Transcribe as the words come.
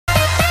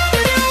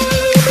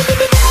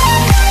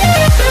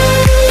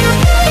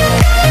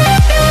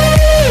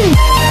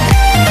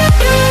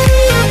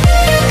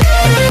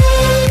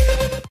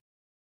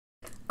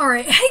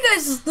Alright, hey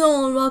guys, it's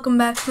Noel and welcome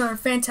back to another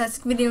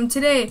fantastic video. And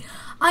today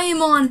I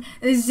am on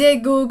the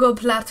Google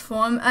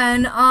platform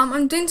and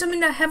I'm doing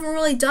something that I haven't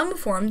really done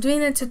before. I'm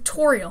doing a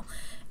tutorial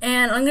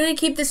and I'm going to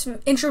keep this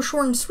intro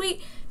short and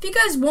sweet. If you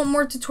guys want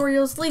more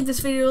tutorials, leave this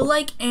video a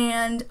like,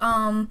 and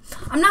I'm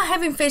not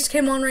having face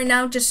cam on right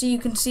now just so you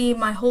can see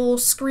my whole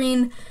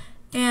screen.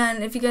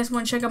 And if you guys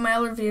want to check out my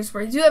other videos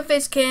where I do have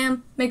face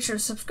cam, make sure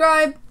to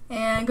subscribe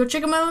and go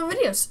check out my other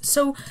videos.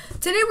 So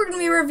today we're going to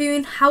be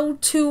reviewing how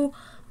to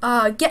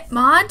get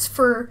mods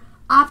for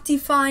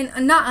Optifine,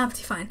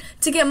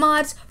 to get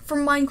mods for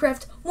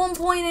Minecraft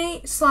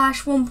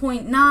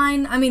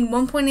 1.8/1.9, I mean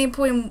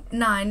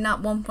 1.8.9,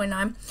 not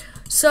 1.9.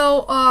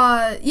 So,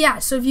 yeah,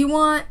 so if you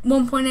want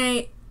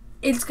 1.8,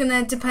 it's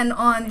gonna depend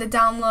on the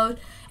download,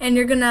 and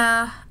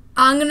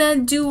I'm gonna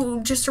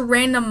do just a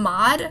random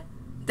mod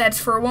that's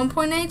for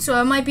 1.8, so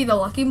it might be the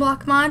Lucky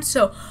Block mod.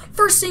 So,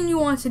 first thing you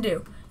want to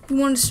do, you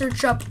want to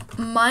search up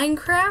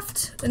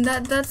Minecraft, and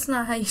that's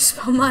not how you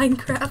spell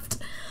Minecraft.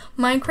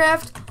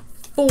 Minecraft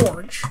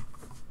Forge.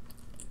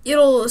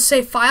 It'll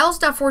say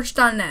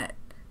files.forge.net.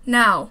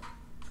 Now,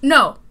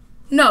 no,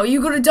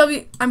 you go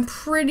to I'm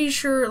pretty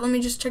sure, let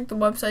me just check the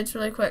websites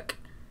really quick.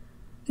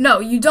 No,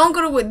 you don't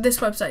go to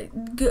this website.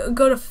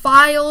 Go to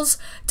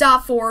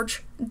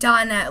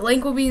files.forge.net.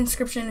 Link will be in the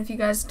description if you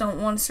guys don't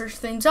want to search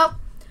things up.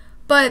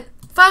 But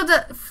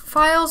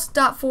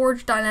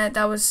files.forge.net,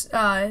 that was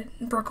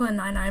Brooklyn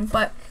 99.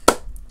 But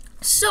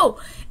so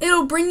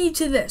it'll bring you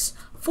to this.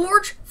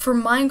 Forge for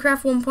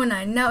Minecraft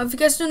 1.9. Now, if you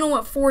guys don't know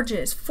what Forge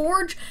is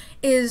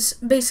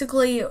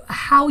basically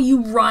how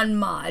you run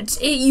mods.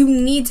 You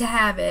need to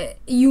have it.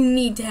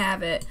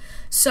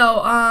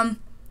 So,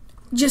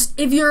 just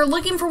if you're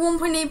looking for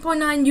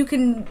 1.8.9, you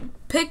can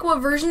pick what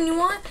version you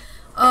want.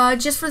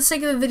 Just for the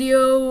sake of the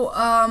video,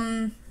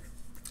 I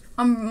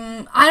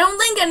don't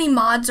think any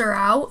mods are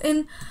out.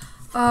 And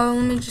let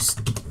me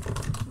just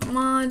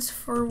mods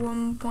for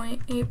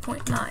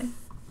 1.8.9.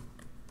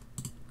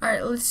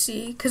 Alright, let's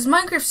see. Because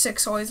Minecraft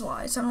 6 always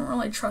lies. I don't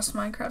really trust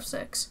Minecraft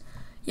 6.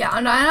 Yeah,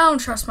 and I don't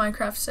trust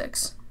Minecraft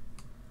 6.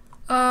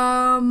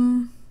 I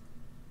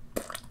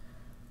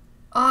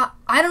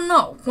don't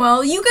know.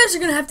 Well, you guys are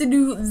going to have to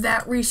do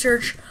that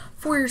research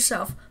for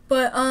yourself.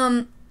 But,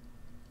 I'm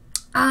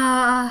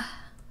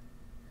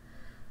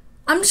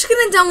just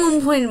going to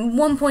download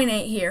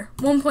 1.8 here.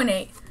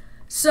 1.8.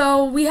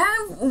 So, we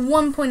have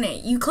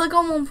 1.8. You click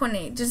on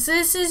 1.8.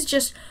 This is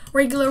just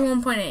regular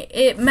 1.8.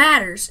 It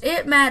matters.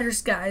 It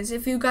matters, guys.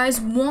 If you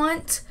guys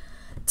want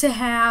to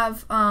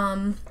have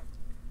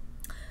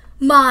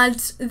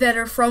mods that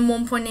are from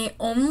 1.8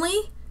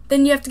 only,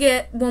 then you have to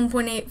get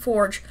 1.8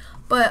 Forge.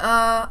 But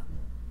I'm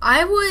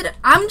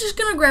just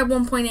going to grab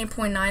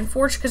 1.8.9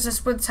 Forge because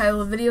that's what the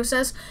title of the video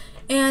says.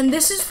 And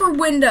this is for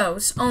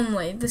Windows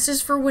only.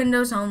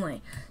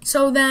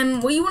 So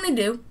then what you want to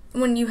do,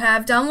 when you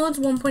have downloads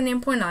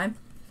 1.8.9,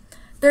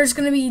 there's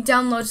going to be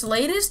downloads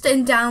latest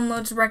and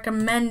downloads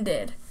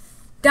recommended.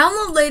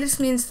 Download latest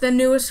means the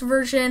newest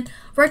version.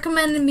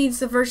 Recommended means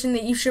the version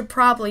that you should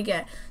probably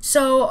get.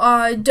 So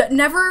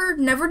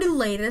never do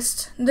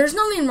latest. There's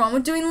nothing wrong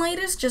with doing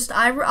latest. Just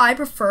I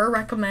prefer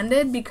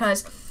recommended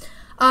because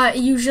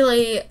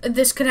usually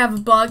this could have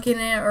a bug in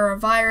it or a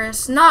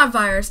virus. Not a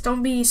virus.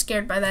 Don't be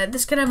scared by that.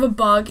 This could have a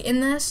bug in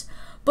this.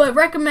 But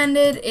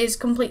recommended is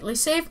completely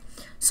safe.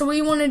 So what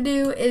you want to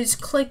do is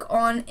click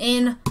on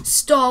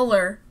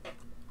Installer.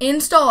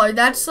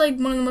 That's like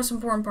one of the most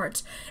important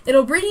parts.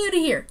 It'll bring you to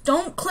here.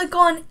 Don't click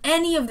on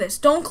any of this.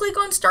 Don't click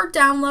on Start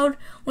Download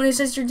when it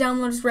says your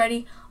download is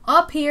ready.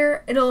 Up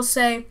here, it'll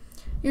say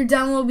your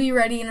download will be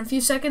ready in a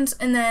few seconds.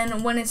 And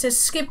then when it says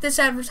skip this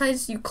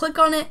advertise, you click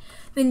on it.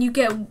 Then you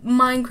get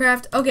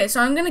Minecraft. Okay, so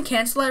I'm going to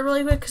cancel that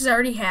really quick because I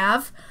already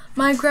have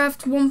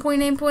Minecraft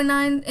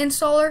 1.8.9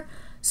 installer.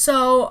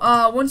 So,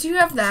 once you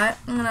have that,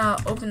 I'm going to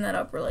open that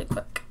up really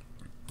quick.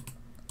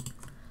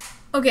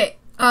 Okay,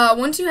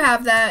 once you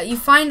have that, you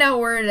find out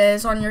where it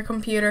is on your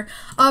computer.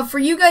 For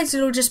you guys,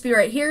 it'll just be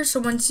right here. So,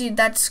 once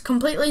that's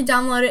completely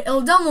downloaded,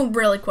 it'll download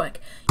really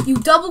quick. You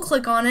double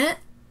click on it.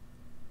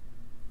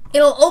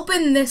 It'll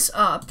open this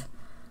up.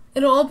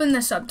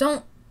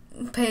 Don't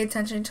pay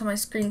attention to my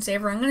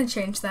screensaver. I'm going to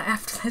change that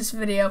after this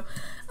video.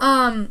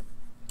 It'll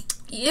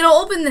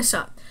open this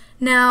up.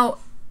 Now,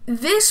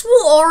 this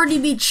will already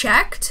be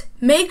checked.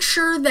 Make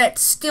sure that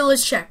still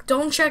is checked.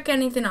 Don't check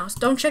anything else.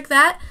 Don't check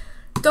that.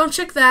 Don't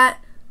check that.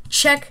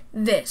 Check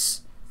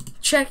this.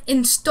 Check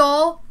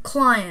install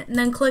client. And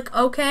then click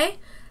OK.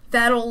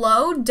 That'll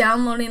load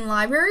downloading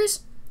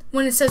libraries.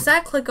 When it says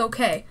that, click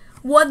OK.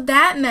 What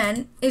that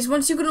meant is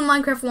once you go to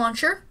Minecraft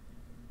Launcher,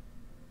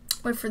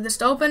 wait for this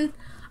to open.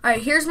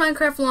 Alright, here's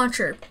Minecraft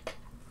Launcher.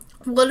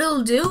 What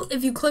it'll do,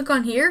 if you click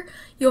on here,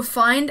 you'll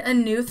find a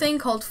new thing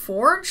called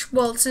Forge.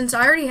 Well, since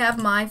I already have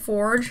my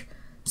Forge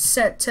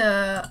set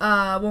to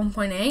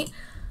 1.8,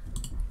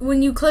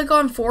 when you click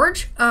on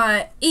Forge,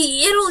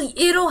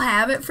 it'll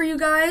have it for you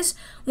guys.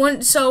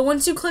 So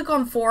once you click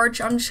on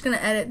Forge, I'm just gonna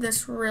edit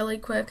this really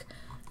quick,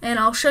 and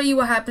I'll show you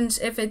what happens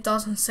if it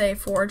doesn't say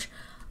Forge.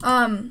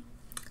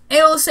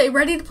 it'll say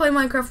ready to play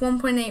Minecraft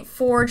 1.8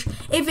 Forge.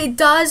 If it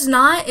does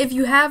not, if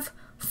you have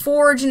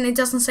Forge and it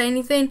doesn't say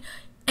anything,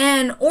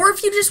 or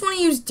if you just want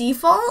to use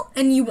default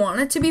and you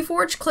want it to be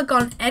Forge, click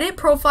on edit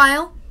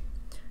profile,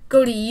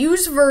 go to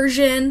use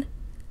version,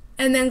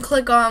 and then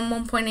click on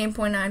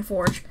 1.8.9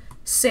 Forge,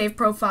 save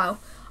profile.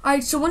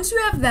 Alright, so once you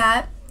have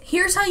that,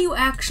 here's how you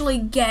actually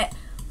get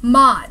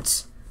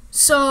mods.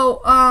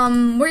 So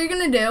what you're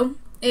gonna do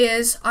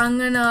is I'm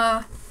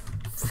gonna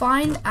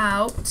find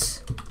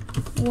out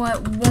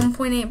what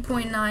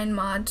 1.8.9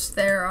 mods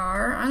there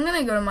are. I'm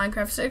gonna go to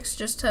Minecraft 6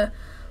 just to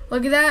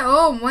look at that.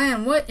 Oh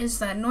man, what is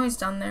that noise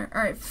down there?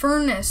 Alright,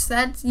 furnace.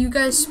 That, you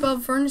guys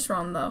spelled furnace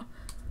wrong though.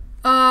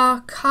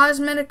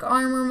 Cosmetic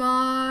armor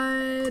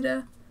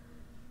mod.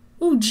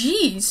 Oh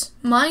jeez.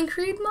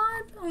 Minecraft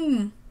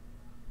mod?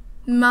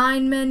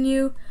 Mine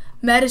menu.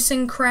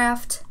 Medicine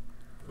craft.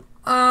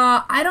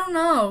 I don't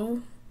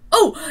know.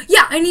 Oh,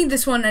 yeah, I need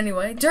this one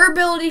anyway.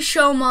 Durability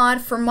show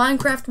mod for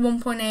Minecraft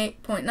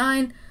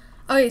 1.8.9.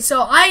 Okay,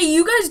 so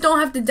you guys don't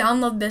have to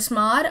download this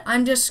mod.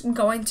 I'm just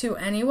going to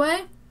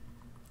anyway.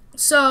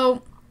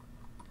 So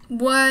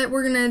what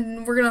we're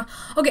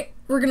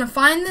gonna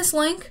find this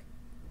link.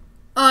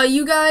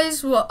 You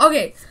guys will,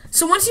 okay,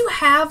 so once you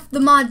have the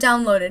mod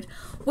downloaded,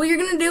 what you're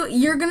gonna do,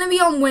 you're gonna be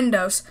on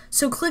Windows.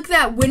 So click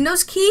that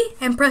Windows key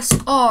and press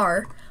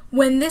R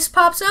when this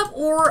pops up,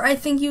 or I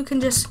think you can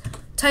just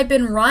type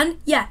in run.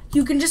 Yeah,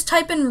 you can just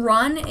type in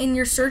run in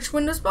your search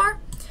Windows bar,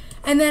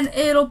 and then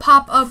it'll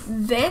pop up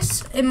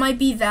this. It might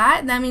be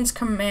that means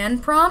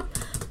command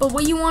prompt, but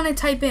what you want to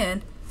type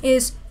in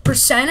is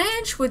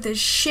percentage with a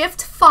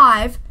shift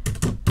 5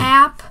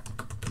 app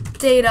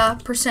data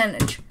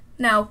percentage.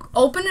 Now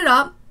open it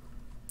up,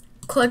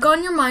 click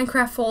on your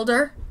Minecraft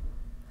folder.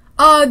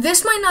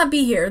 This might not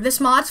be here. This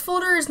mods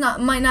folder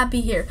might not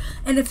be here,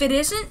 and if it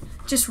isn't,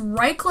 just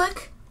right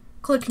click,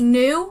 click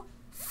new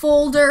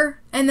folder,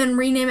 and then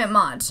rename it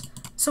mods.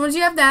 So once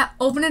you have that,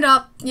 open it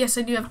up. Yes,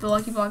 I do have the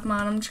Lucky Block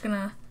mod. I'm just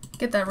gonna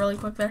get that really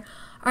quick there.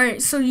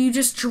 Alright, so you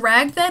just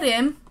drag that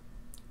in,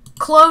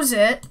 close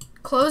it,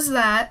 close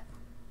that.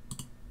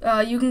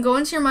 You can go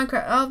into your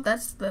Minecraft. Oh,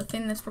 that's the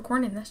thing that's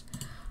recording this.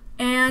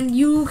 And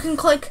you can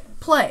click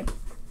play.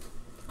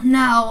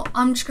 Now,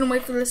 I'm just gonna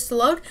wait for this to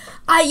load.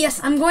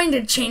 Yes, I'm going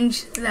to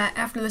change that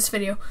after this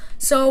video.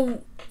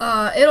 So,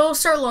 it'll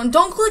start loading.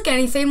 Don't click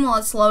anything while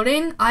it's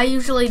loading. I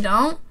usually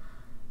don't.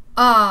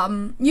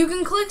 You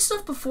can click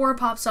stuff before it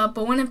pops up,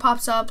 but when it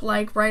pops up,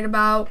 like right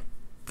about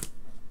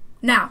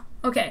now,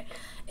 okay,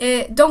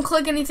 don't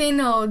click anything,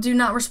 no, do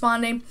not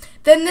responding,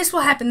 then this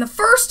will happen. The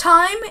first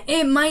time,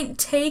 it might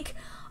take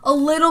a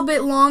little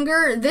bit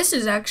longer. This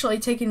is actually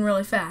taking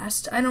really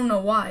fast. I don't know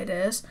why it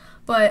is,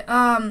 but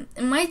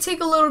it might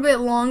take a little bit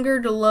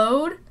longer to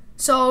load,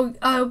 so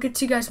I'll get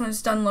to you guys when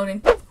it's done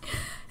loading.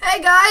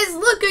 Hey guys,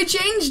 look, I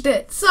changed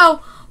it.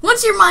 So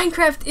once your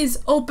Minecraft is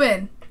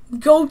open,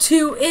 go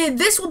to it.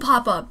 This will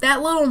pop up,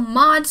 that little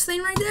mods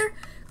thing right there.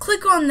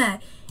 Click on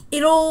that.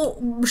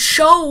 It'll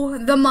show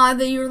the mod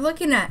that you're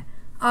looking at.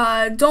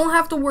 Don't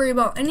have to worry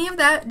about any of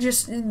that,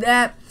 just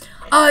that.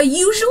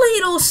 Usually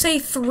it'll say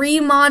 3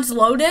 mods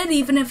loaded,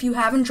 even if you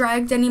haven't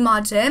dragged any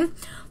mods in.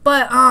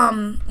 But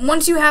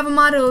once you have a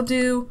mod, it'll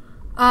do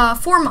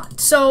 4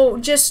 mods. So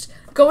just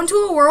go into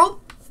a world.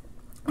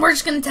 We're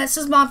just gonna test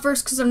this mod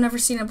first because I've never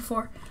seen it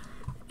before,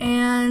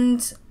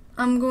 and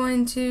I'm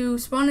going to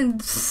spawn in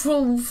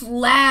full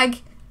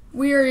lag.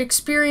 We are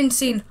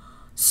experiencing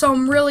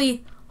some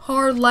really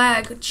hard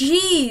lag.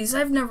 Jeez,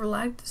 I've never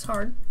lagged this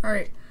hard. All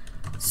right,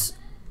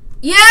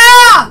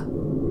 yeah.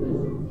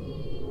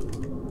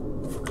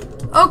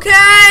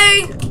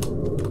 Okay.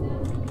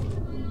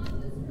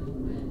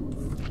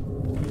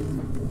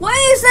 What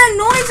is that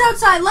noise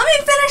outside? Let me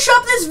finish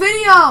up this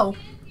video.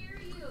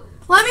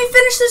 Let me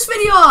finish this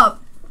video up.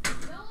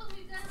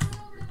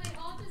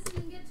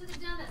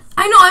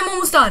 I know, I'm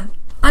almost done.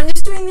 I'm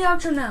just doing the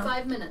outro now.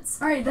 5 minutes.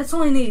 Alright, that's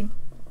all I need.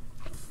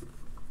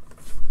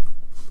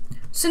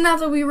 So now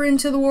that we were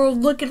into the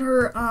world, look at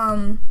her,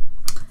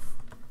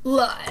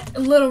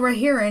 little right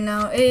here right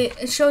now.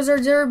 It shows our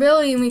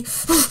durability and we...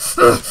 So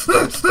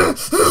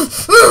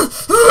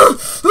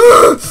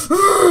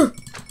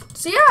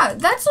yeah,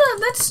 that's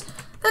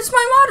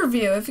my mod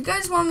review. If you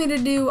guys want me to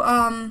do,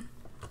 a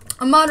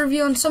mod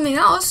review on something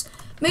else,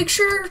 make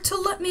sure to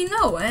let me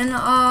know. And,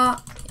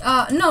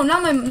 no,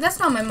 that's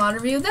not my mod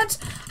review. That's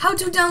how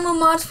to download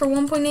mods for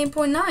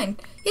 1.8.9.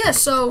 Yeah,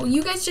 so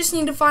you guys just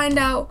need to find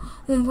out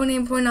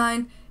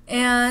 1.8.9,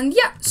 and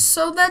yeah,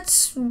 so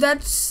that's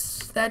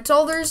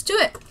all there is to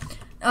it.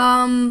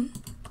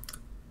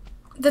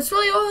 That's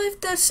really all I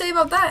have to say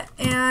about that.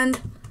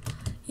 And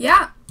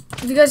yeah,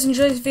 if you guys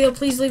enjoyed this video,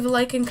 please leave a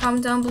like and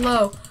comment down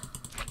below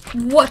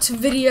what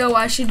video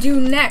I should do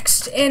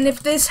next, and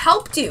if this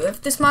helped you,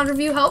 if this mod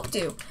review helped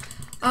you.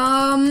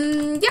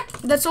 Yeah,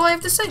 that's all I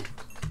have to say.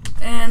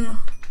 And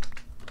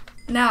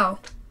now,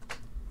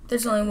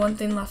 there's only one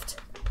thing left.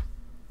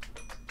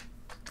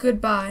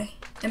 Goodbye,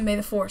 and may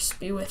the force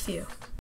be with you.